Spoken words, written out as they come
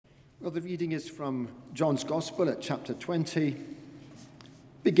Well, the reading is from John's Gospel at chapter 20,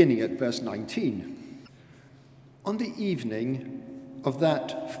 beginning at verse 19. On the evening of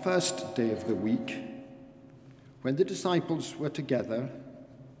that first day of the week, when the disciples were together,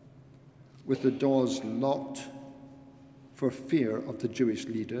 with the doors locked for fear of the Jewish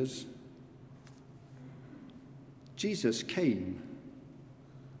leaders, Jesus came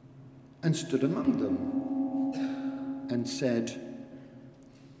and stood among them and said,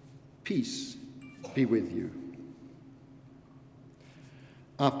 "Peace be with you."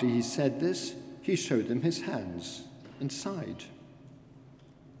 After he said this, he showed them his hands and side.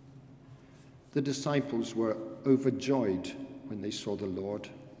 The disciples were overjoyed when they saw the Lord.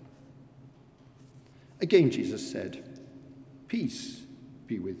 Again, Jesus said, "Peace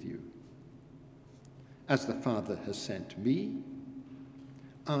be with you. As the Father has sent me,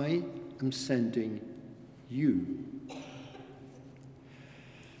 I am sending you."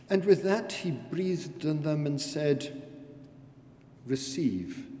 And with that, he breathed on them and said,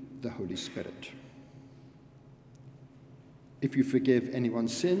 "Receive the Holy Spirit. If you forgive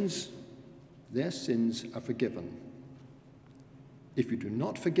anyone's sins, their sins are forgiven. If you do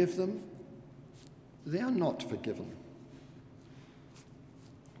not forgive them, they are not forgiven."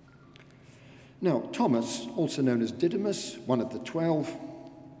 Now, Thomas, also known as Didymus, one of the 12,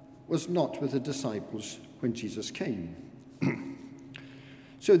 was not with the disciples when Jesus came.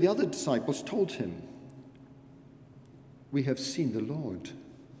 So the other disciples told him, "We have seen the Lord."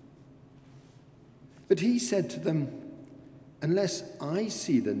 But he said to them, "Unless I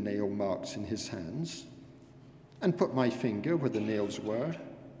see the nail marks in his hands, and put my finger where the nails were,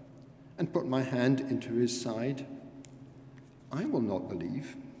 and put my hand into his side, I will not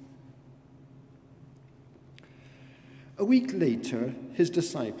believe." A week later, his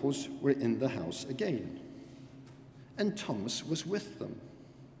disciples were in the house again, and Thomas was with them.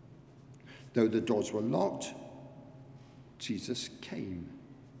 Though the doors were locked, Jesus came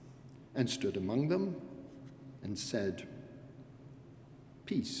and stood among them and said,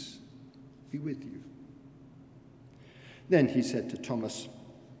 "Peace be with you." Then he said to Thomas,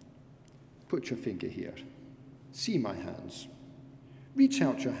 "Put your finger here. See my hands. Reach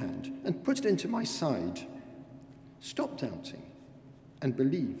out your hand and put it into my side. Stop doubting and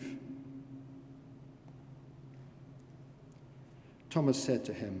believe." Thomas said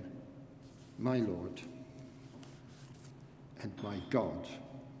to him, "My Lord and my God."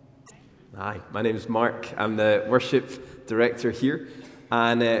 Hi, my name is Mark. I'm the worship director here,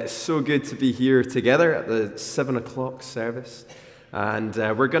 and it's so good to be here together at the 7 o'clock service. And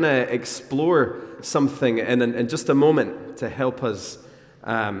we're going to explore something in just a moment to help us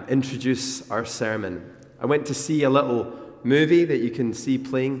introduce our sermon. I went to see a little movie that you can see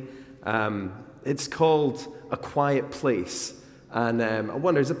playing. It's called A Quiet Place. And I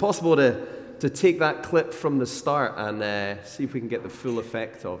wonder, is it possible to take that clip from the start and see if we can get the full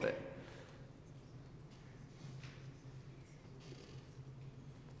effect of it?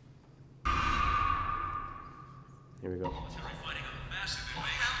 Here we go.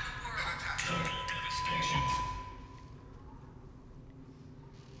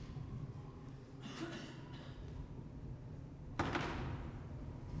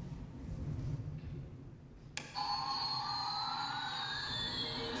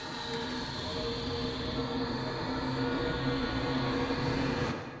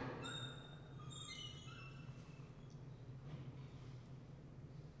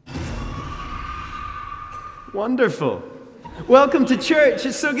 Wonderful. Welcome to church.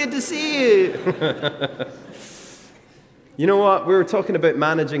 It's so good to see you. You know what? We were talking about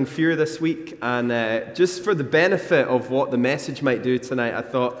managing fear this week, and just for the benefit of what the message might do tonight, I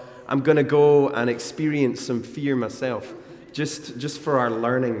thought I'm going to go and experience some fear myself, just for our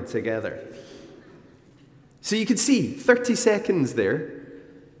learning together. So you can see 30 seconds there,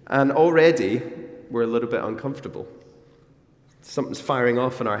 and already we're a little bit uncomfortable. Something's firing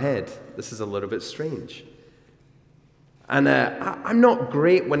off in our head. This is a little bit strange. And I'm not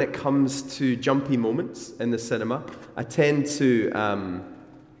great when it comes to jumpy moments in the cinema. I tend to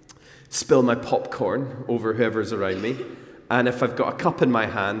spill my popcorn over whoever's around me. And if I've got a cup in my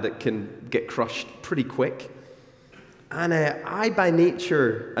hand, it can get crushed pretty quick. And I, by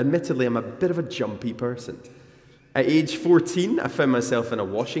nature, admittedly, I'm a bit of a jumpy person. At age 14, I found myself in a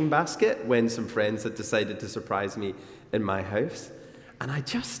washing basket when some friends had decided to surprise me in my house. And I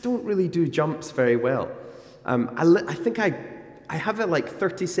just don't really do jumps very well. I think I have a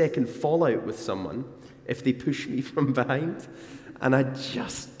 30-second fallout with someone if they push me from behind, and I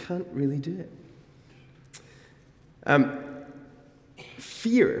just can't really do it.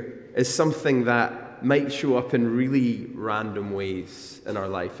 Fear is something that might show up in really random ways in our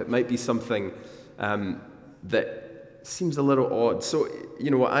life. It might be something that seems a little odd. So,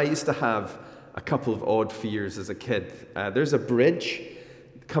 I used to have a couple of odd fears as a kid. There's a bridge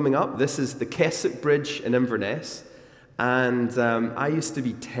coming up. This is the Keswick Bridge in Inverness. And I used to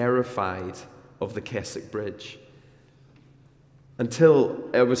be terrified of the Keswick Bridge until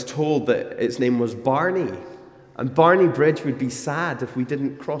I was told that its name was Barney. And Barney Bridge would be sad if we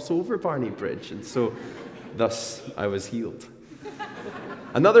didn't cross over Barney Bridge. And so, thus, I was healed.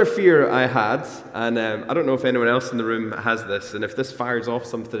 Another fear I had, and I don't know if anyone else in the room has this, and if this fires off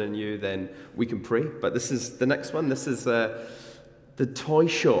something in you, then we can pray. But this is the next one. This is the toy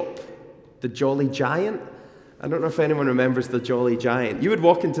shop, the Jolly Giant. I don't know if anyone remembers the Jolly Giant. You would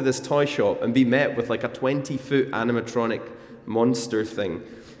walk into this toy shop and be met with like a 20-foot animatronic monster thing.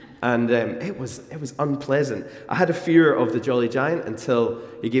 And it was unpleasant. I had a fear of the Jolly Giant until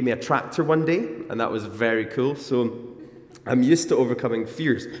he gave me a tractor one day, and that was very cool. So I'm used to overcoming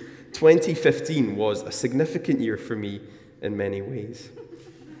fears. 2015 was a significant year for me in many ways.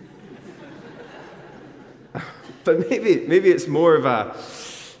 But maybe it's more of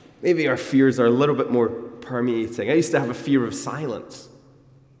maybe our fears are a little bit more permeating. I used to have a fear of silence.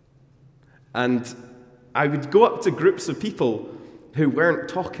 And I would go up to groups of people who weren't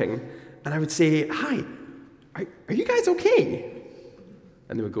talking, and I would say, "Hi, are you guys okay?"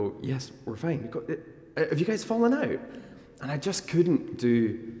 And they would go, "Yes, we're fine. Have you guys fallen out?" And I just couldn't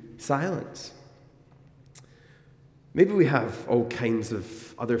do silence. Maybe we have all kinds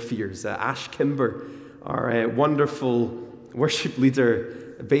of other fears. Ash Kimber, our wonderful worship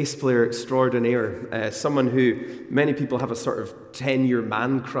leader, bass player extraordinaire, someone who many people have a sort of 10-year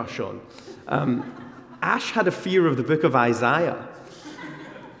man crush on. Ash had a fear of the book of Isaiah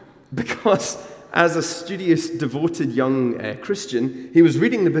because as a studious, devoted young Christian, he was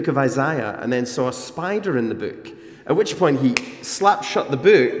reading the book of Isaiah and then saw a spider in the book, at which point he slapped shut the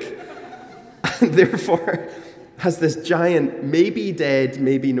book and therefore has this giant, maybe dead,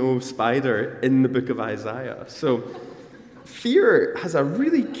 maybe no spider in the book of Isaiah. So fear has a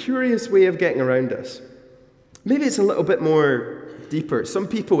really curious way of getting around us. Maybe it's a little bit more deeper. Some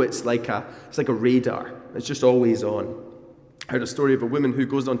people, it's like a radar. It's just always on. I heard a story of a woman who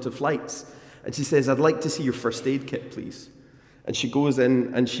goes onto flights, and she says, "I'd like to see your first aid kit, please." And she goes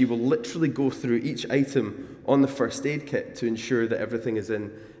in, and she will literally go through each item on the first aid kit to ensure that everything is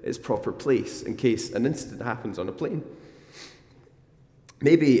in its proper place in case an incident happens on a plane.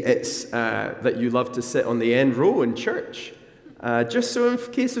 Maybe it's that you love to sit on the end row in church, just so in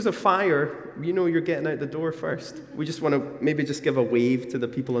case there's a fire, you're getting out the door first. We just want to maybe just give a wave to the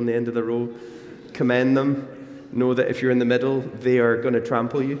people on the end of the row, commend them, know that if you're in the middle, they are going to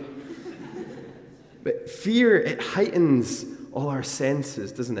trample you. But fear, it heightens all our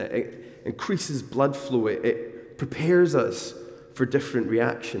senses, doesn't it? It increases blood flow. It prepares us for different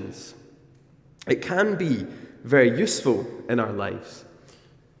reactions. It can be very useful in our lives.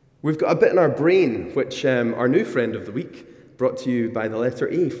 We've got a bit in our brain, which our new friend of the week brought to you by the letter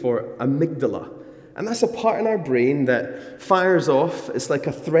A for amygdala. And that's a part in our brain that fires off. It's like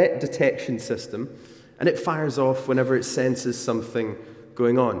a threat detection system. And it fires off whenever it senses something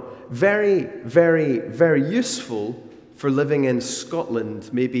going on. Very, very, very useful for living in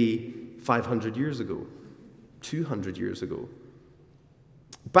Scotland maybe 500 years ago, 200 years ago.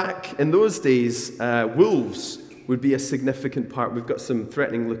 Back in those days, wolves would be a significant part. We've got some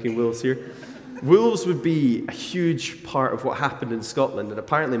threatening-looking wolves here. Wolves would be a huge part of what happened in Scotland, and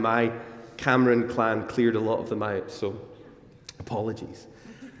apparently my Cameron clan cleared a lot of them out, so apologies.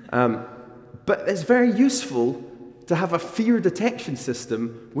 But it's very useful to have a fear detection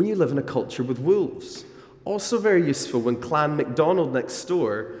system when you live in a culture with wolves. Also very useful when Clan MacDonald next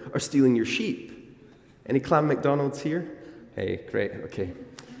door are stealing your sheep. Any Clan MacDonalds here? Hey, great, okay.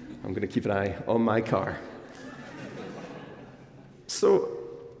 I'm going to keep an eye on my car. So,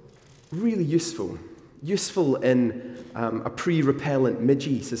 really useful. Useful in a pre-repellent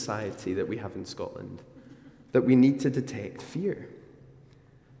midgie society that we have in Scotland, that we need to detect fear.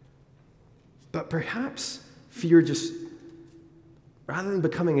 But perhaps fear just, rather than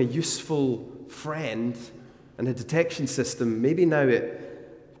becoming a useful friend and a detection system, maybe now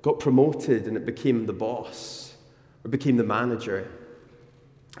it got promoted and it became the boss, or became the manager.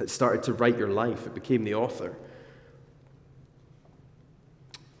 It started to write your life. It became the author.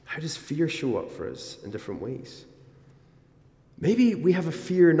 How does fear show up for us in different ways? Maybe we have a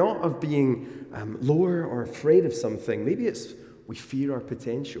fear not of being lower or afraid of something. Maybe it's we fear our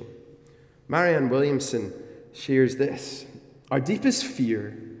potential. Marianne Williamson shares this. Our deepest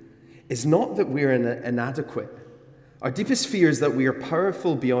fear is not that we're inadequate. Our deepest fear is that we are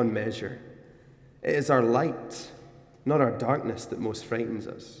powerful beyond measure. It is our light, not our darkness, that most frightens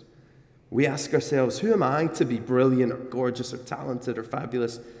us. We ask ourselves, who am I to be brilliant or gorgeous or talented or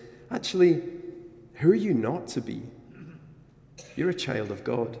fabulous? Actually, who are you not to be? You're a child of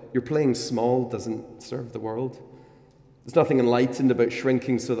God. Your playing small doesn't serve the world. There's nothing enlightened about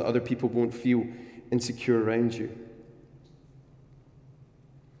shrinking so that other people won't feel insecure around you.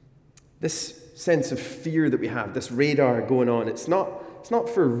 This sense of fear that we have, this radar going on, it's not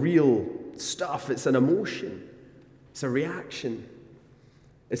for real stuff. It's an emotion. It's a reaction.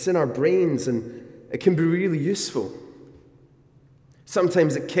 It's in our brains, and it can be really useful.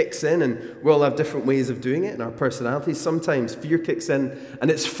 Sometimes it kicks in, and we all have different ways of doing it in our personalities. Sometimes fear kicks in, and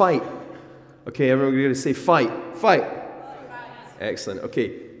it's fight. Okay, everyone, we're going to say fight. Fight. Excellent.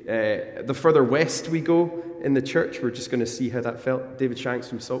 Okay, the further west we go in the church, we're just going to see how that felt. David Shanks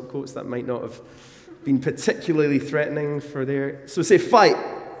from Saltcoats, that might not have been particularly threatening for their... So say fight.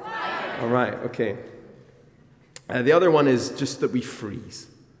 Fight. All right, okay. The other one is just that we freeze.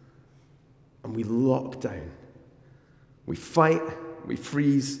 And we lock down. We fight, we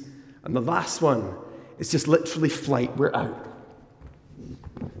freeze, and the last one is just literally flight. We're out.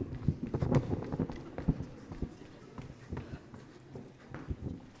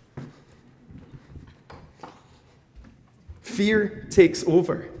 Fear takes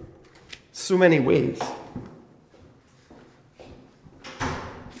over so many ways.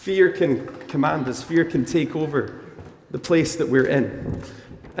 Fear can command us. Fear can take over the place that we're in.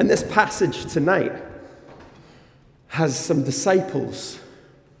 And this passage tonight has some disciples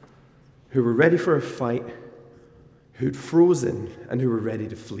who were ready for a fight, who'd frozen, and who were ready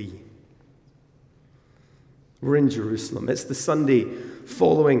to flee. We're in Jerusalem. It's the Sunday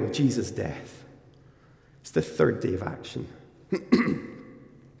following Jesus' death. It's the third day of action.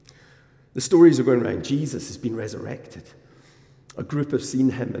 The stories are going around. Jesus has been resurrected. A group have seen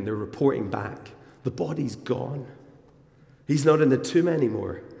him, and they're reporting back. The body's gone. He's not in the tomb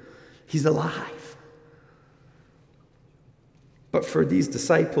anymore. He's alive. But for these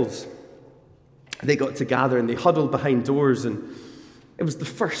disciples, they got to gather and they huddled behind doors, and it was the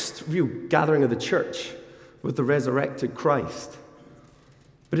first real gathering of the church with the resurrected Christ.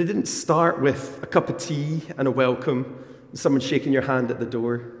 But it didn't start with a cup of tea and a welcome, and someone shaking your hand at the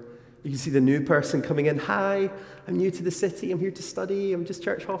door. You can see the new person coming in. Hi, I'm new to the city. I'm here to study. I'm just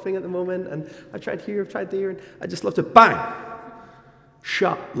church hopping at the moment. And I've tried here, I've tried there. And I just love to bang!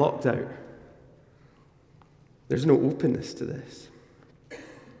 Shut, locked out. There's no openness to this.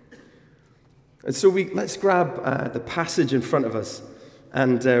 And so let's grab the passage in front of us.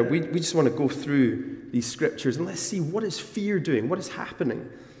 And we just want to go through these scriptures. And let's see, what is fear doing? What is happening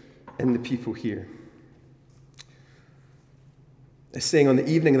in the people here? It's saying on the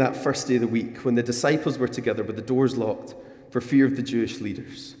evening of that first day of the week, when the disciples were together with the doors locked for fear of the Jewish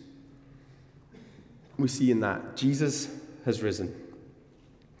leaders, we see in that Jesus has risen,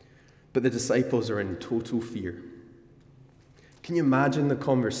 but the disciples are in total fear. Can you imagine the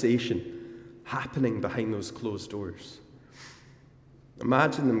conversation happening behind those closed doors?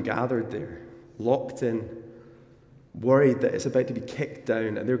 Imagine them gathered there, locked in, worried that it's about to be kicked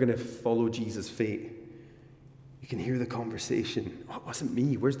down and they're going to follow Jesus' fate. You can hear the conversation. Oh, it wasn't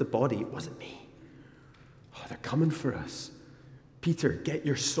me. Where's the body? It wasn't me. Oh, they're coming for us. Peter, get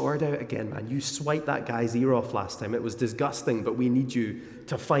your sword out again, man. You swiped that guy's ear off last time. It was disgusting, but we need you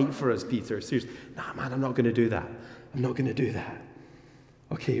to fight for us, Peter. Seriously. Nah, man, I'm not going to do that. I'm not going to do that.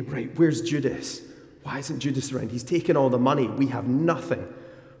 Okay, right. Where's Judas? Why isn't Judas around? He's taken all the money. We have nothing.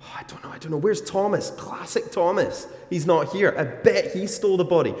 Oh, I don't know. Where's Thomas? Classic Thomas. He's not here. I bet he stole the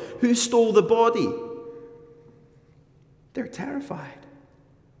body. Who stole the body? They're terrified.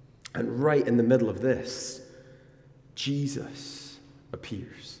 And right in the middle of this, Jesus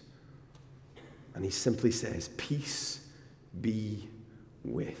appears. And he simply says, "Peace be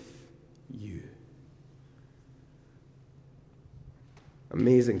with you."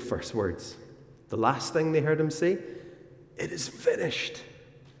 Amazing first words. The last thing they heard him say, "It is finished,"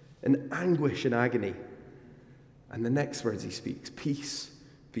 in anguish and agony. And the next words he speaks, "Peace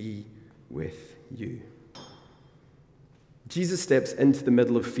be with you." Jesus steps into the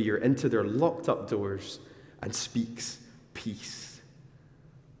middle of fear, into their locked up doors, and speaks peace.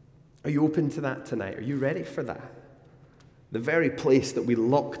 Are you open to that tonight? Are you ready for that? The very place that we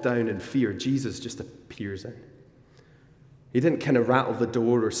lock down in fear, Jesus just appears in. He didn't kind of rattle the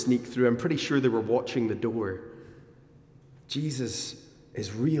door or sneak through. I'm pretty sure they were watching the door. Jesus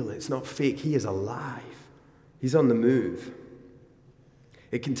is real. It's not fake. He is alive. He's on the move.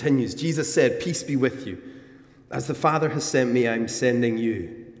 It continues. Jesus said, "Peace be with you. As the Father has sent me, I'm sending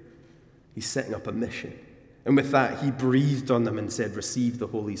you." He's setting up a mission. And with that, he breathed on them and said, "Receive the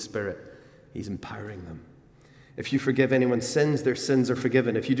Holy Spirit." He's empowering them. If you forgive anyone's sins, their sins are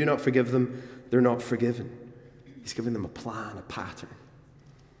forgiven. If you do not forgive them, they're not forgiven. He's giving them a plan, a pattern.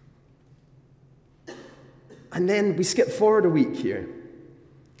 And then we skip forward a week here,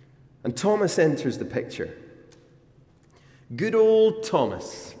 and Thomas enters the picture. Good old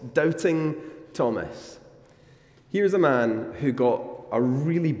Thomas, doubting Thomas. Here's a man who got a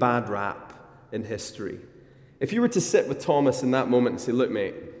really bad rap in history. If you were to sit with Thomas in that moment and say, look,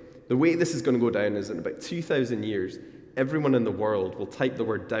 mate, the way this is going to go down is in about 2,000 years, everyone in the world will type the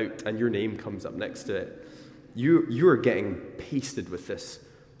word doubt and your name comes up next to it. You are getting pasted with this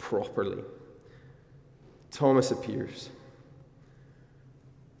properly. Thomas appears.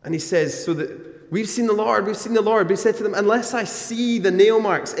 And he says, so that we've seen the Lord. But he said to them, unless I see the nail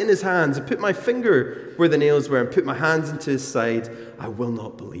marks in his hands and put my finger where the nails were and put my hands into his side, I will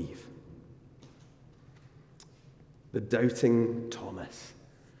not believe. The doubting Thomas.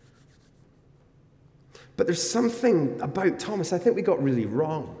 But there's something about Thomas I think we got really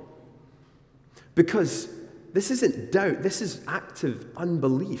wrong. Because this isn't doubt, this is active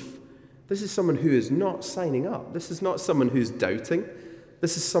unbelief. This is someone who is not signing up. This is not someone who's doubting.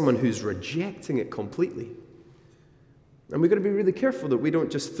 This is someone who's rejecting it completely. And we've got to be really careful that we don't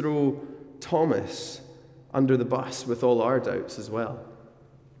just throw Thomas under the bus with all our doubts as well.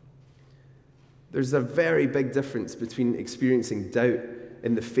 There's a very big difference between experiencing doubt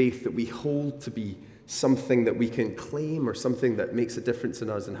in the faith that we hold to be something that we can claim or something that makes a difference in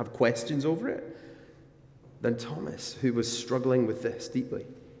us and have questions over it, than Thomas, who was struggling with this deeply.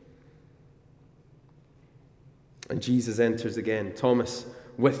 And Jesus enters again, Thomas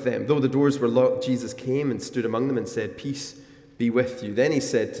with them. Though the doors were locked, Jesus came and stood among them and said, peace be with you. Then he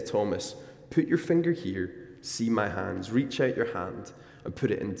said to Thomas, put your finger here, see my hands, reach out your hand and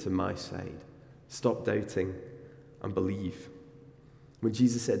put it into my side. Stop doubting and believe. When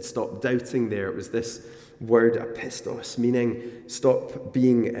Jesus said stop doubting there, it was this word apistos, meaning stop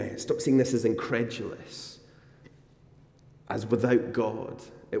seeing this as incredulous, as without God.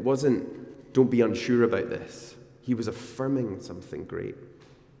 It wasn't don't be unsure about this. He was affirming something great.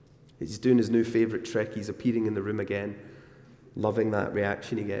 He's doing his new favorite trick. He's appearing in the room again, loving that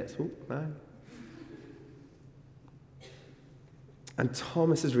reaction he gets. Oh, man. And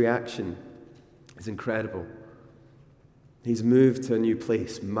Thomas's reaction is incredible. He's moved to a new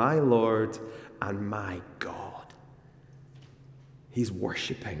place. My Lord and my God. He's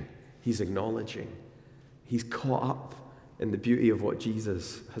worshiping. He's acknowledging. He's caught up in the beauty of what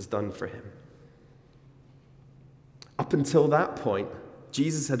Jesus has done for him. Up until that point,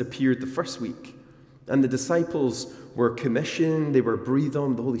 Jesus had appeared the first week, and the disciples were commissioned, they were breathed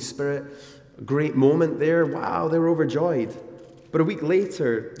on the Holy Spirit. A great moment there. Wow, they were overjoyed. But a week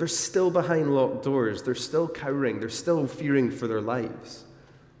later, they're still behind locked doors. They're still cowering. They're still fearing for their lives.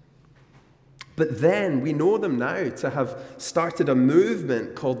 But then we know them now to have started a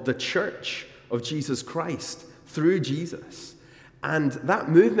movement called the Church of Jesus Christ through Jesus. And that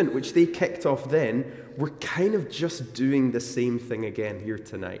movement, which they kicked off then, we're kind of just doing the same thing again here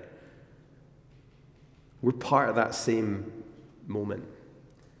tonight. We're part of that same moment.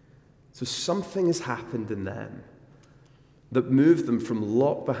 So something has happened in them that moved them from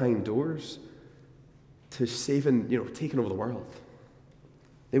locked behind doors to taking over the world.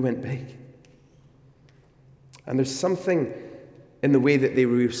 They went big. And there's something in the way that they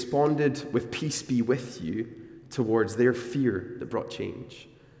responded with peace be with you towards their fear that brought change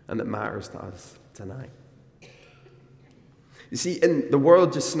and that matters to us tonight. You see, in the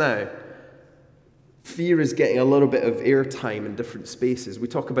world just now, fear is getting a little bit of airtime in different spaces. We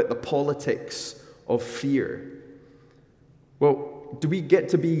talk about the politics of fear. Well, do we get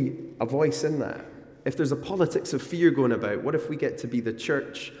to be a voice in that? If there's a politics of fear going about, what if we get to be the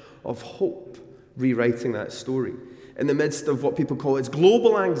church of hope, rewriting that story? In the midst of what people call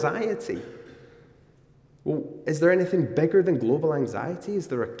global anxiety. Well, is there anything bigger than global anxiety? Is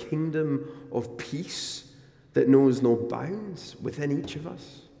there a kingdom of peace that knows no bounds within each of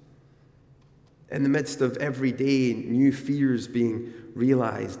us? In the midst of everyday new fears being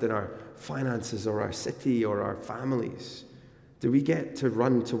realized in our finances or our city or our families, do we get to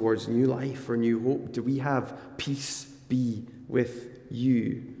run towards new life or new hope? Do we have peace be with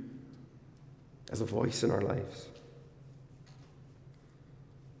you as a voice in our lives?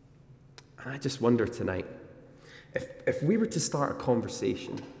 And I just wonder tonight, if we were to start a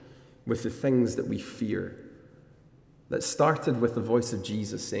conversation with the things that we fear, that started with the voice of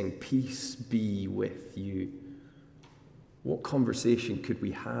Jesus saying, peace be with you, what conversation could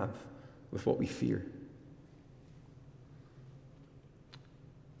we have with what we fear?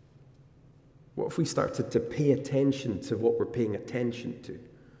 What if we started to pay attention to what we're paying attention to?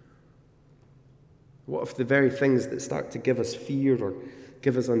 What if the very things that start to give us fear or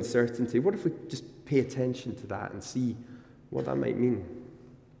give us uncertainty, what if we just pay attention to that and see what that might mean?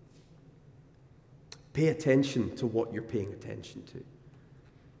 Pay attention to what you're paying attention to.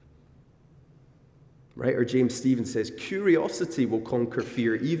 Writer James Stevens says, curiosity will conquer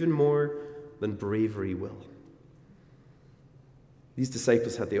fear even more than bravery will. These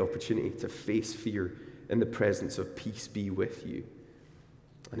disciples had the opportunity to face fear in the presence of peace be with you.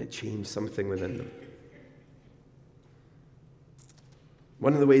 And it changed something within them.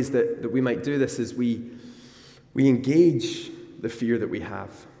 One of the ways that we might do this is we engage the fear that we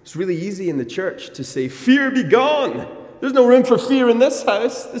have. It's really easy in the church to say, fear be gone. There's no room for fear in this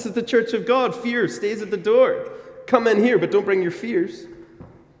house. This is the church of God. Fear stays at the door. Come in here, but don't bring your fears.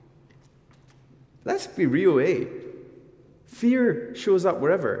 Let's be real, eh? Fear shows up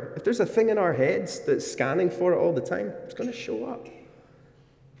wherever. If there's a thing in our heads that's scanning for it all the time, it's going to show up.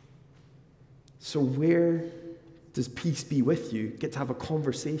 So where does peace be with you get to have a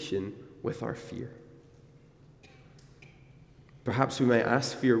conversation with our fear? Perhaps we might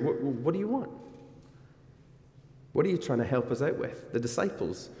ask fear, what do you want? What are you trying to help us out with? The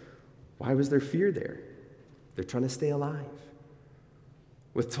disciples, why was there fear there? They're trying to stay alive.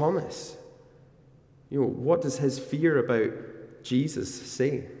 With Thomas, what does his fear about Jesus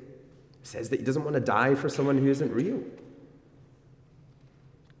say? It says that he doesn't want to die for someone who isn't real.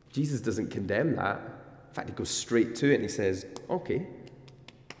 Jesus doesn't condemn that. In fact, he goes straight to it and he says, okay,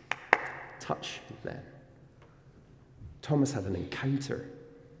 touch then. Thomas had an encounter.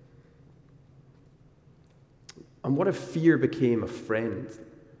 And what if fear became a friend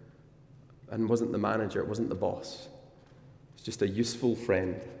and wasn't the manager, it wasn't the boss? It's just a useful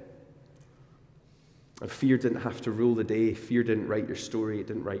friend. And fear didn't have to rule the day. Fear didn't write your story. It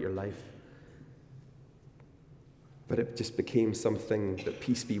didn't write your life. But it just became something that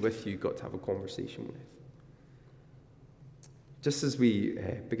peace be with you got to have a conversation with. Just as we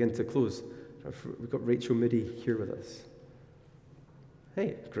begin to close, we've got Rachel Moody here with us.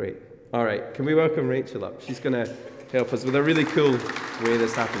 Hey, great. All right, can we welcome Rachel up? She's going to help us with a really cool way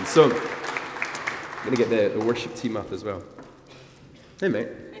this happens. So, I'm going to get the worship team up as well. Hey, mate.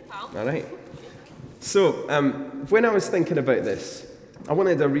 Hey, pal. All right. So, when I was thinking about this, I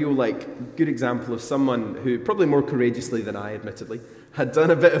wanted a real, good example of someone who, probably more courageously than I, admittedly, had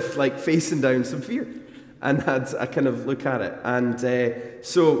done a bit of, facing down some fear and had a kind of look at it. And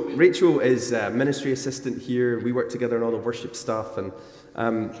so Rachel is a ministry assistant here. We work together on all the worship stuff.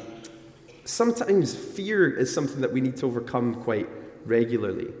 And sometimes fear is something that we need to overcome quite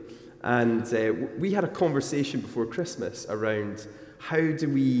regularly. And we had a conversation before Christmas around how do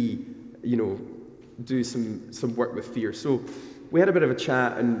we, do some work with fear. So we had a bit of a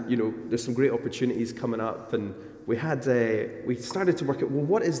chat, and there's some great opportunities coming up, and we started to work out, well,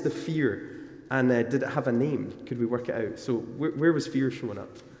 what is the fear, and did it have a name? Could we work it out? So where was fear showing up?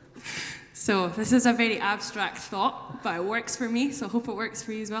 So this is a very abstract thought, but it works for me, so I hope it works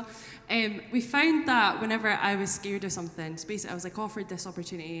for you as well. We found that whenever I was scared of something, so basically I was offered this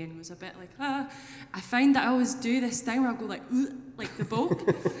opportunity and was a bit I find that I always do this thing where I'll go like the boke.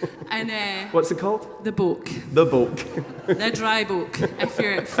 And what's it called? The boke. The boke. The dry boke, if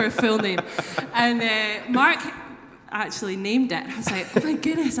you're for a full name. And Mark actually named it. I was like, oh my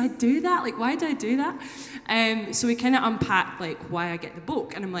goodness, I do that? Why do I do that? So we kind of unpacked why I get the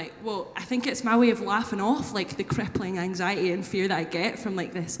boke, and I'm like, well, I think it's my way of laughing off the crippling anxiety and fear that I get from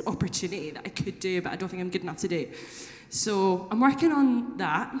this opportunity that I could do, but I don't think I'm good enough to do. So I'm working on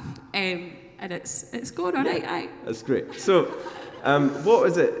that, and it's going all right. Aye. That's great. So what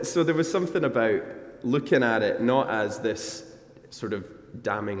was it? So there was something about looking at it not as this sort of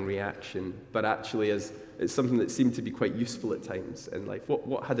damning reaction, but actually as it's something that seemed to be quite useful at times in life.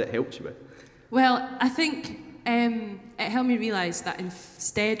 What had it helped you with? Well, I think it helped me realise that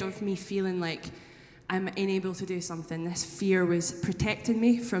instead of me feeling like I'm unable to do something, this fear was protecting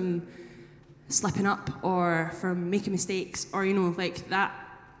me from slipping up or from making mistakes or, that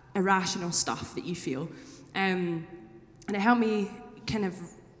irrational stuff that you feel. And it helped me kind of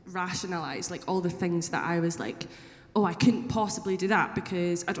rationalise all the things that I was oh, I couldn't possibly do that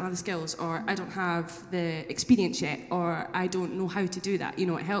because I don't have the skills, or I don't have the experience yet, or I don't know how to do that. It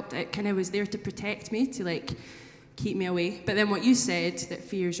helped. It kind of was there to protect me, to keep me away. But then what you said, that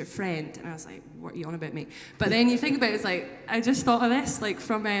fear is your friend, and I was like, what are you on about, mate? But then you think about it, it's I just thought of this,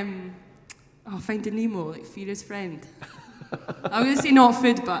 from Finding Nemo, fear is friend. I'm going to say not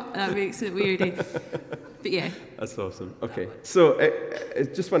food, but that makes it weird. But yeah. That's awesome. Okay. So I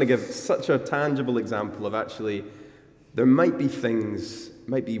just want to give such a tangible example of actually, there might be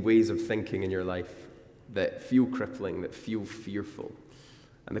ways of thinking in your life that feel crippling, that feel fearful.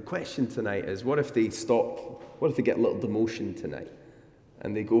 And the question tonight is, what if they get a little demotion tonight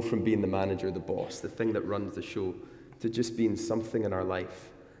and they go from being the manager, the boss, the thing that runs the show, to just being something in our life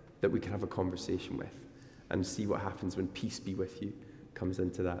that we can have a conversation with and see what happens when peace be with you comes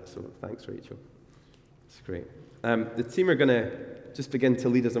into that. So thanks, Rachel. It's great. The team are going to just begin to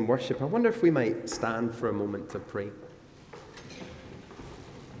lead us in worship. I wonder if we might stand for a moment to pray.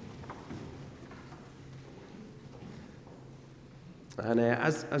 And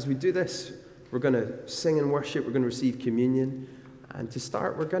as we do this, we're going to sing and worship, we're going to receive communion, and to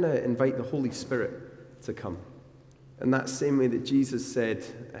start, we're going to invite the Holy Spirit to come. In that same way that Jesus said,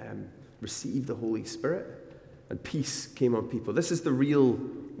 receive the Holy Spirit, and peace came on people. This is the real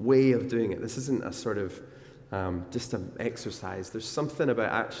way of doing it. This isn't a sort of just an exercise. There's something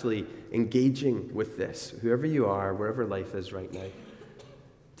about actually engaging with this, whoever you are, wherever life is right now,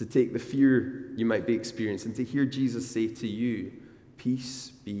 to take the fear you might be experiencing, to hear Jesus say to you, peace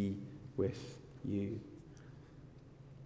be with you.